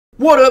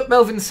What up,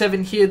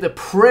 Melvin7 here. The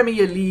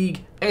Premier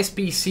League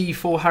SBC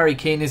for Harry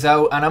Kane is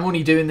out, and I'm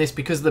only doing this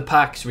because of the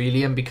packs,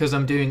 really, and because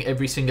I'm doing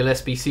every single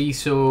SBC.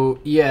 So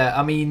yeah,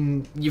 I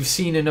mean, you've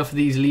seen enough of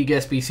these league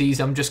SBCs.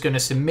 I'm just going to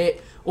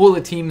submit all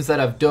the teams that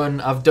I've done.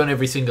 I've done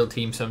every single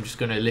team, so I'm just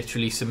going to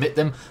literally submit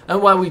them.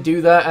 And while we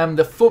do that,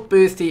 the FUT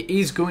birthday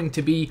is going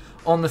to be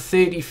on the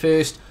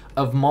 31st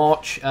of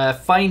March.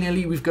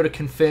 Finally, we've got a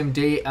confirmed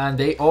date, and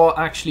they are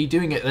actually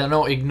doing it. They're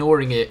not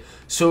ignoring it.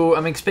 So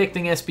I'm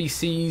expecting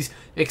SBCs,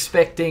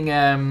 expecting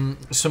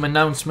some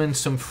announcements,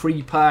 some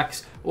free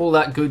packs, all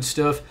that good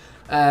stuff.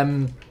 Yeah,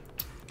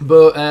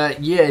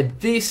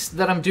 this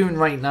that I'm doing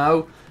right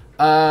now,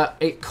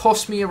 it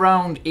cost me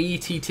around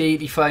 80 to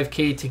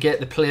 85k to get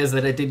the players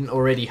that I didn't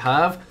already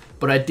have,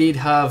 but I did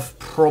have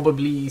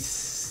probably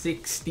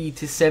 60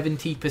 to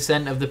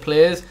 70% of the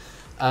players.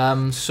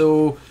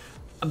 So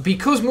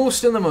because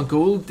most of them are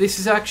gold, this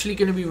is actually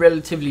going to be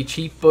relatively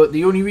cheap. But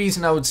the only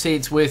reason I would say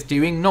it's worth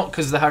doing, not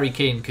because of the Harry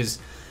Kane, because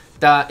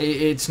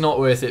it's not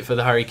worth it for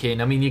the Harry Kane.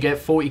 I mean, you get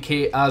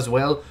 40k as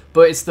well,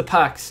 but it's the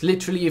packs.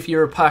 Literally, if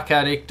you're a pack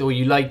addict or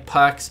you like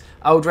packs,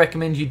 I would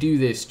recommend you do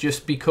this,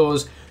 just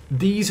because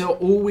these are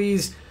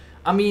always,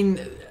 I mean,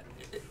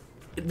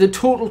 the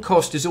total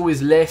cost is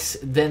always less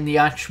than the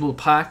actual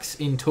packs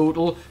in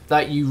total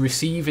that you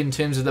receive in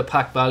terms of the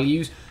pack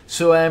values.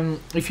 So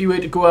if you were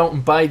to go out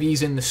and buy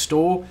these in the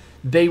store,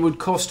 they would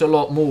cost a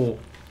lot more.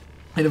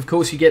 And of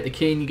course, you get the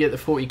Kane, you get the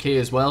 40k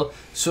as well.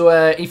 So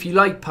if you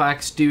like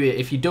packs, do it.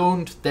 If you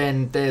don't,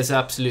 then there's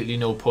absolutely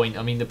no point.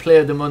 I mean, the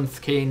Player of the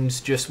Month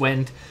Kane's just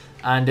went,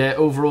 and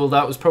overall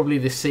that was probably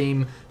the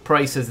same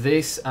price as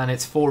this, and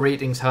it's 4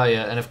 ratings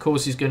higher. And of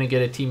course, he's going to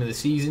get a Team of the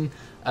Season.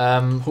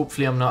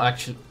 Hopefully, I'm not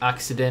actually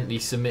accidentally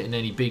submitting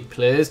any big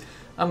players.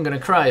 I'm going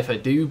to cry if I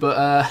do,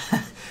 but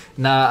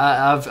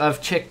nah,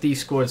 I've checked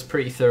these squads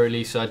pretty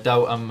thoroughly, so I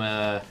doubt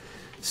I'm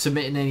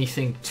submitting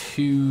anything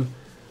too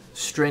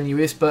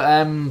strenuous,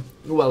 but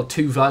well,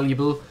 too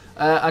valuable.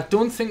 I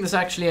don't think there's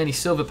actually any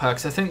silver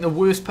packs. I think the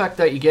worst pack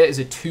that you get is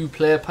a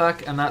 2-player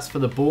pack, and that's for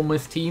the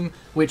Bournemouth team,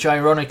 which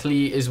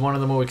ironically is one of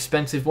the more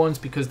expensive ones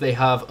because they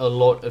have a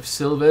lot of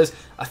silvers.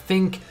 I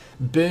think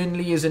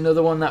Burnley is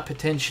another one that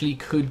potentially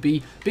could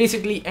be.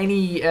 Basically,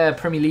 any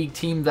Premier League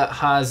team that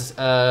has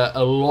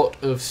a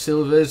lot of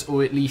silvers,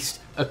 or at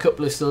least a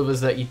couple of silvers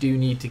that you do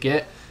need to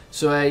get.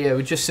 So yeah,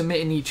 we're just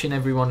submitting each and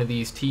every one of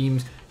these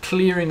teams,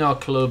 clearing our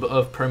club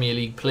of Premier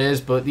League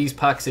players, but these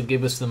packs will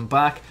give us them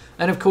back.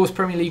 And of course,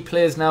 Premier League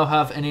players now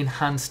have an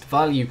enhanced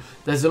value.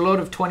 There's a lot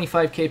of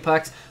 25k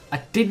packs. I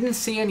didn't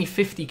see any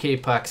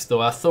 50k packs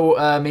though. I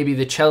thought maybe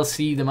the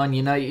Chelsea, the Man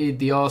United,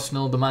 the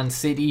Arsenal, the Man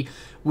City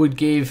would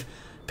give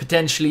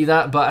potentially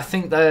that, but I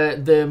think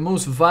the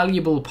most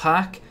valuable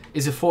pack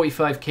is a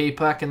 45k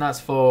pack, and that's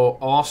for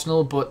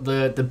Arsenal. But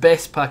the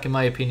best pack, in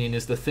my opinion,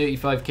 is the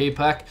 35k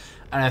pack,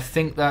 and I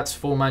think that's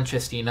for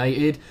Manchester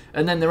United.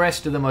 And then the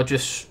rest of them are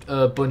just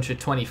a bunch of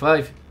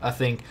 25, I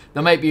think.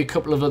 There might be a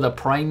couple of other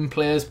prime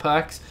players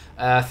packs.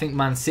 I think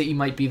Man City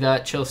might be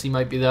that, Chelsea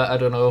might be that, I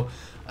don't know.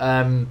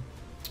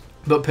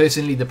 But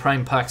personally, the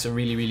prime packs are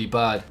really, really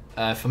bad,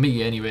 for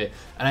me anyway.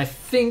 And I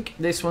think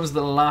this one's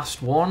the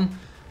last one.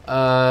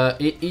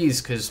 It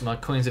is, because my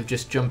coins have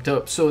just jumped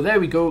up. So there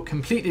we go,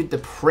 completed the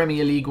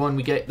Premier League one.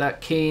 We get that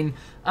Kane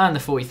and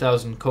the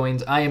 40,000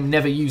 coins. I am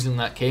never using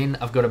that Kane.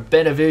 I've got a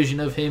better version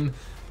of him,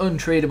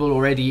 untradeable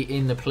already,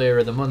 in the Player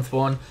of the Month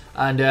one.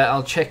 And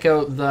I'll check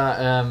out that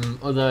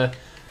other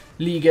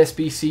League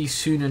SBC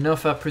soon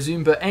enough, I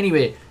presume. But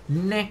anyway,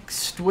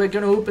 next we're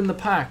going to open the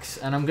packs,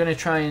 and I'm going to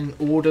try and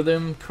order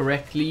them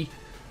correctly.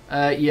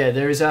 Yeah,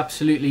 there is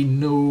absolutely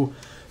no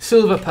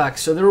silver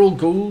packs, so they're all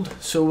gold.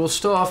 So we'll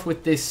start off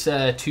with this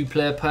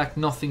 2-player pack,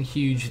 nothing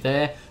huge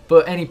there,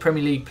 but any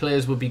Premier League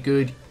players would be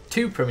good.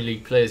 2 Premier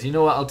League players, you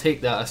know what, I'll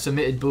take that. I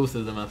submitted both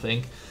of them, I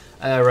think.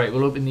 Right,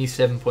 we'll open these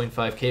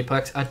 7.5k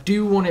packs. I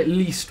do want at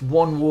least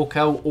one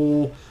walkout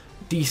or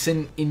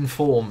decent in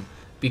form,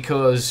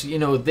 because, you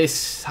know,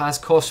 this has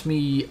cost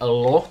me a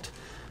lot.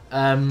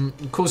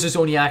 Of course, it's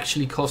only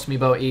actually cost me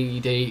about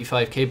 80 to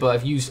 85k, but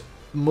I've used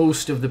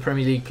most of the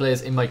Premier League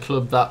players in my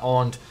club that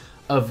aren't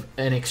of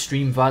an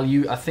extreme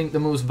value. I think the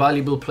most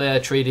valuable player I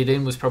traded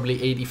in was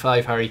probably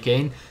 85 Harry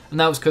Kane, and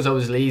that was because I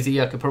was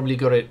lazy. I could probably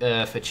got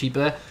it for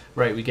cheaper.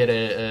 Right, we get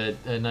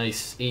a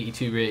nice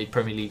 82 rated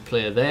Premier League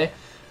player there.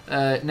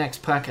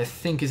 Next pack I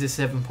think is a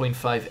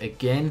 7.5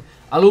 again.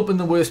 I'll open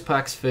the worst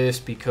packs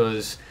first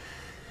because,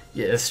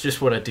 yeah, that's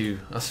just what I do,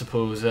 I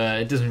suppose.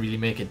 It doesn't really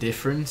make a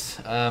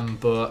difference,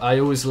 but I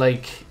always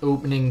like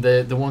opening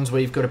the ones where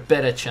you've got a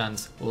better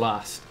chance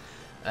last.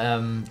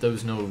 There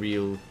was no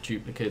real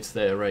duplicates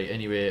there. Right,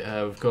 anyway,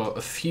 we've got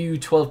a few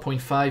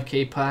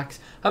 12.5k packs.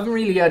 Haven't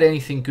really had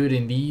anything good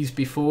in these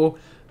before,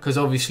 because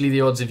obviously the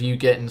odds of you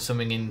getting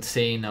something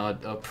insane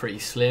are pretty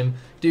slim.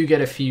 Do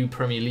get a few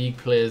Premier League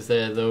players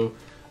there though.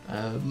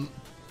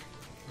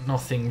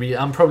 Nothing really.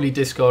 I'm probably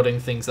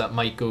discarding things that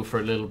might go for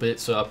a little bit,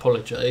 so I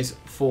apologise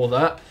for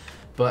that.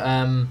 But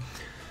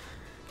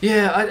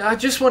Yeah, I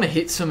just want to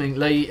hit something.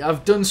 Like,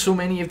 I've done so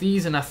many of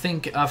these, and I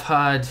think I've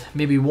had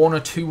maybe 1 or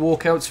 2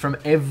 walkouts from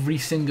every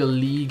single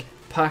league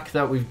pack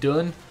that we've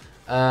done.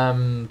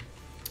 And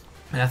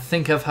I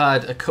think I've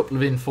had a couple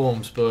of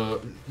informs, but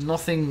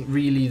nothing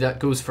really that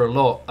goes for a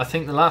lot. I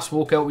think the last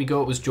walkout we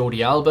got was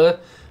Jordi Alba,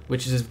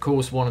 which is of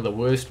course one of the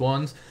worst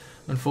ones,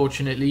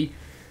 unfortunately.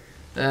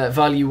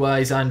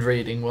 Value-wise and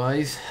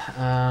rating-wise.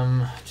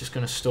 Just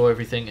going to store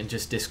everything and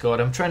just discard.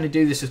 I'm trying to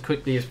do this as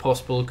quickly as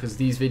possible because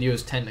these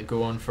videos tend to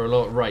go on for a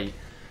lot. Right,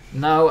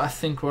 now I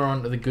think we're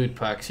on to the good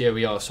packs. Here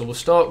we are. So we'll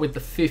start with the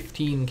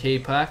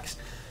 15k packs.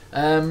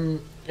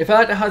 If I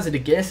had to hazard a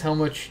guess how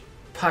much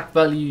pack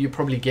value you're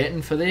probably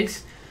getting for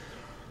this,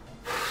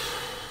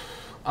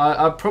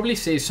 I'd probably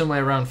say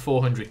somewhere around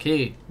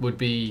 400k would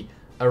be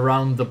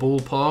around the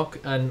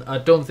ballpark, and I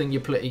don't think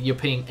you're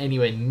paying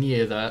anywhere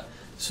near that.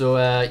 So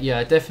yeah,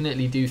 I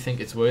definitely do think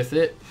it's worth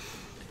it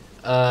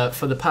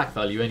for the pack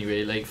value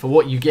anyway. Like, for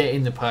what you get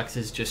in the packs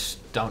is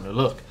just down to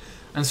luck.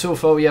 And so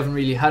far we haven't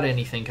really had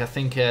anything. I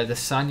think the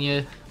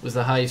Sanya was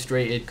the highest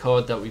rated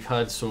card that we've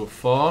had so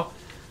far.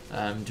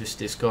 Just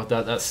discard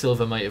that. That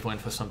silver might have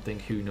went for something,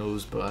 who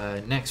knows.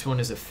 But next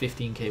one is a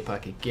 15k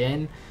pack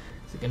again.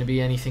 Is it going to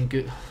be anything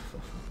good?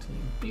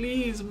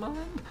 Please,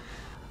 man.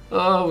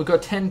 Oh, we've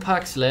got 10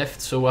 packs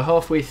left, so we're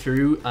halfway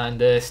through,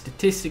 and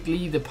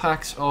statistically the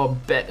packs are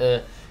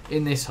better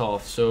in this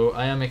half, so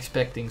I am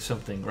expecting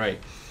something. Right,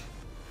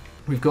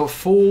 we've got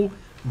 4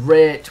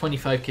 rare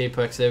 25k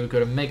packs there. We've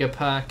got a mega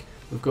pack.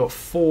 We've got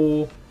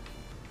 4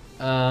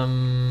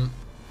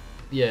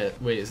 yeah,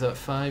 wait, is that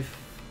 5?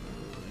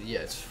 Yeah,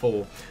 it's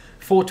 4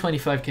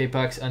 25k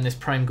packs, and this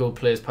prime gold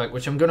players pack,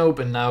 which I'm going to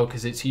open now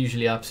because it's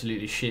usually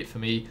absolutely shit for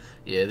me.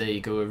 Yeah, there you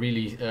go. A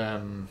really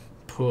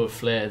poor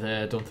flare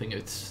there. I don't think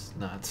it's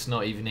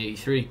not even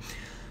 83.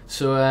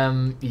 So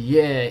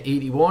yeah,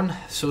 81.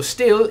 So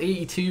still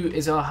 82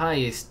 is our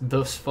highest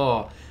thus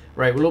far.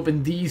 Right, we'll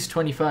open these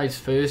 25s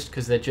first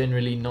because they're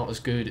generally not as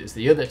good as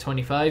the other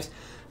 25s.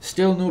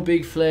 Still no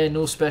big flare,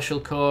 no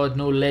special card,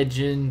 no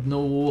legend, no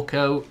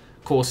walkout.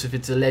 Of course, if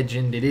it's a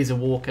legend, it is a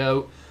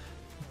walkout.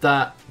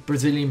 That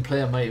Brazilian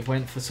player might have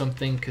went for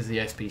something because the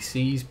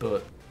SBCs,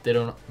 but they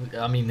don't.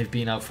 I mean, they've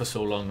been out for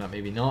so long that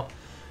maybe not.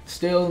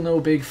 Still no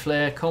big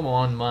flare. Come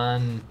on,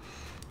 man.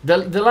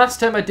 The last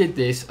time I did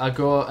this, I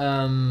got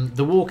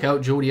the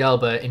walkout Jordi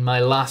Alba in my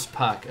last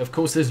pack. Of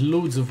course, there's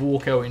loads of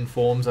walkout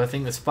informs. I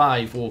think there's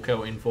 5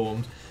 walkout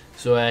informs.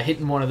 So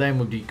hitting one of them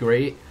would be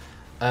great.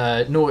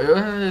 No,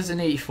 there's an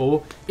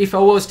 84. If I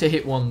was to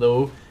hit one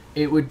though,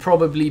 it would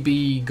probably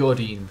be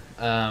Godin,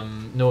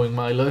 knowing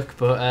my luck.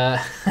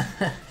 But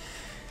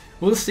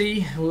we'll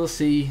see. We'll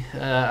see.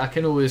 I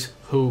can always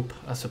hope,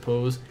 I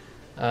suppose.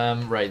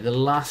 Right, the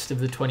last of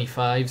the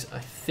 25s, I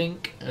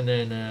think, and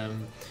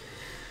then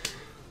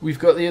we've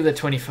got the other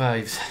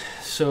 25s.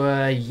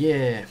 So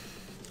yeah,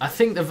 I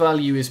think the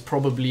value is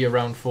probably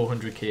around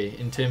 400k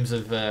in terms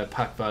of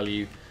pack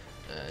value.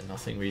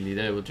 Nothing really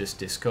there. We'll just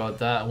discard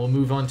that, and we'll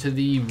move on to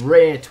the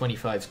rare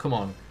 25s. Come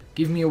on,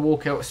 give me a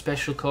walkout, a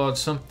special card,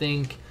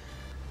 something.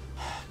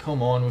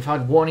 Come on, we've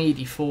had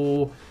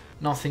 184.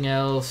 Nothing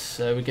else.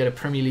 We get a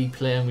Premier League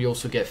player, and we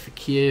also get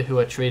Fakir,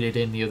 who I traded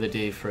in the other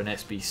day for an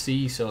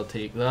SBC, so I'll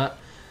take that.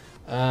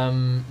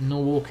 No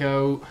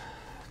walkout.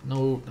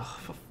 No. Oh,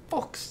 for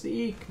fuck's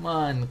sake,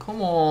 man.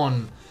 Come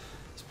on.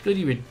 It's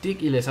bloody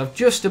ridiculous. I've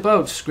just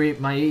about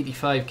scraped my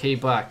 85k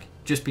back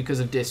just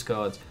because of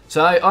discards.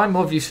 So I'm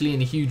obviously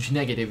in a huge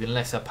negative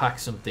unless I pack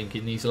something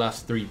in these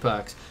last 3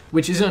 packs,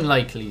 which is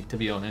unlikely, to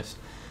be honest.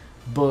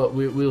 But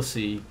we'll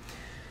see.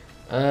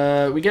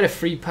 We get a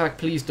free pack.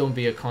 Please don't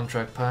be a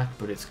contract pack,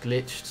 but it's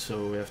glitched,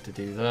 so we have to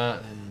do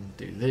that and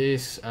do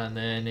this, and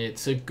then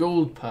it's a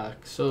gold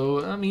pack.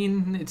 So I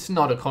mean, it's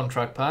not a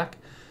contract pack.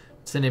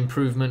 It's an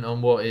improvement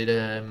on what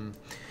it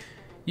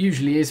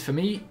usually is for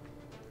me.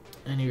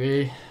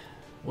 Anyway,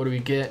 what do we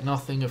get?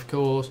 Nothing, of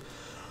course.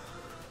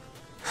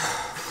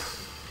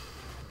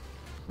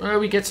 Well,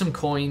 we get some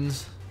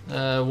coins.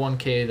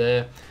 1k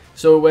there.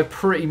 So we're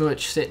pretty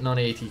much sitting on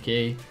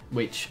 80k,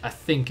 which I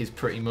think is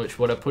pretty much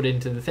what I put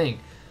into the thing.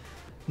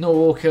 No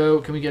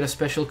walkout. Can we get a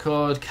special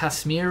card?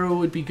 Casemiro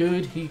would be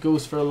good. He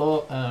goes for a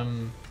lot.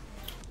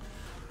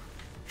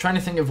 Trying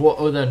to think of what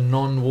other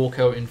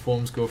non-walkout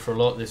informs go for a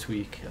lot this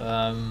week.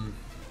 I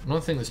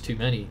don't think there's too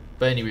many.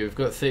 But anyway, we've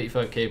got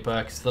 35k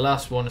packs. The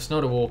last one, it's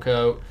not a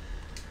walkout.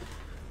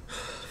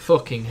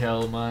 Fucking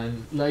hell,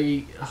 man.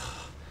 Like,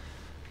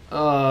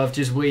 oh, I've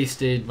just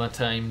wasted my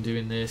time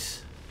doing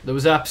this. There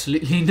was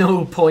absolutely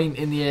no point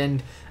in the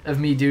end of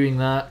me doing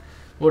that.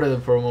 What are the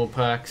promo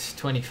packs?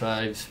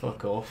 25s,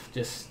 fuck off.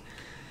 Just...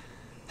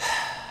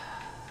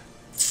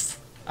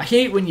 I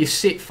hate when you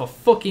sit for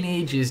fucking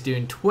ages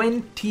doing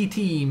 20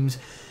 teams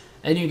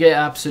and you get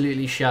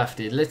absolutely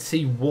shafted. Let's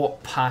see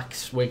what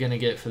packs we're going to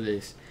get for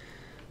this.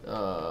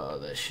 Oh,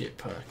 they're shit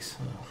packs.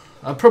 Oh.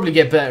 I'll probably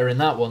get better in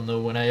that one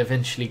though when I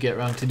eventually get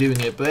around to doing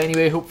it. But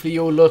anyway, hopefully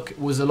your luck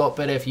was a lot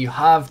better if you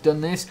have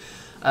done this.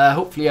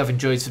 Hopefully you have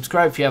enjoyed.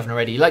 Subscribe if you haven't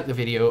already. Like the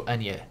video,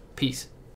 and yeah, peace.